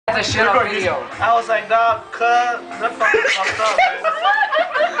That's a shit on video. I was like, dog, cuz, they're fucking fucked up, man.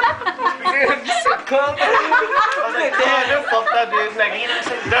 I was like, damn, they're fucked up, dude. Like,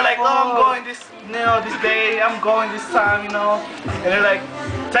 they're like, oh, I'm going this, this day, I'm going this time, And they're like,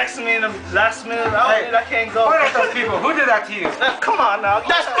 texting me in the last minute, I can't go. What are those people? Who did that to you? Come on now,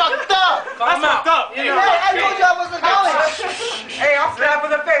 that's fucked up. That's fucked up. Hey, I told you I wasn't going. Hey, I'll slap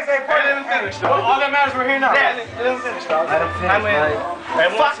in the face. Hey, I didn't finish, dog. All that matters, we're here now. Yeah, I didn't finish, dog. Let him finish,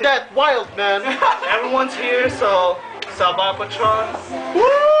 fuck that wild, man. Everyone's here, so Sabah Patron.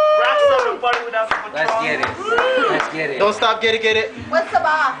 Racks up the party without the Patron. Let's get it. Let's get it. Don't stop, get it. What's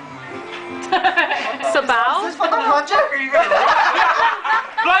Sabah? Sabah? Is this fucking plunger?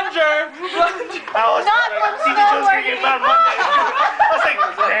 Plunger! I was Not like, from TJ Jones gonna snowboarding. get mad Monday. I was like,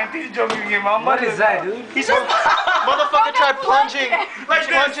 damn, TJ Jones gonna get mad What Monday. is that, dude? He said, motherfucker tried plunging. Like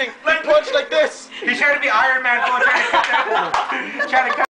plunging. He punched like this. He's trying to be Iron Man. Trying to cut that. Trying to cut.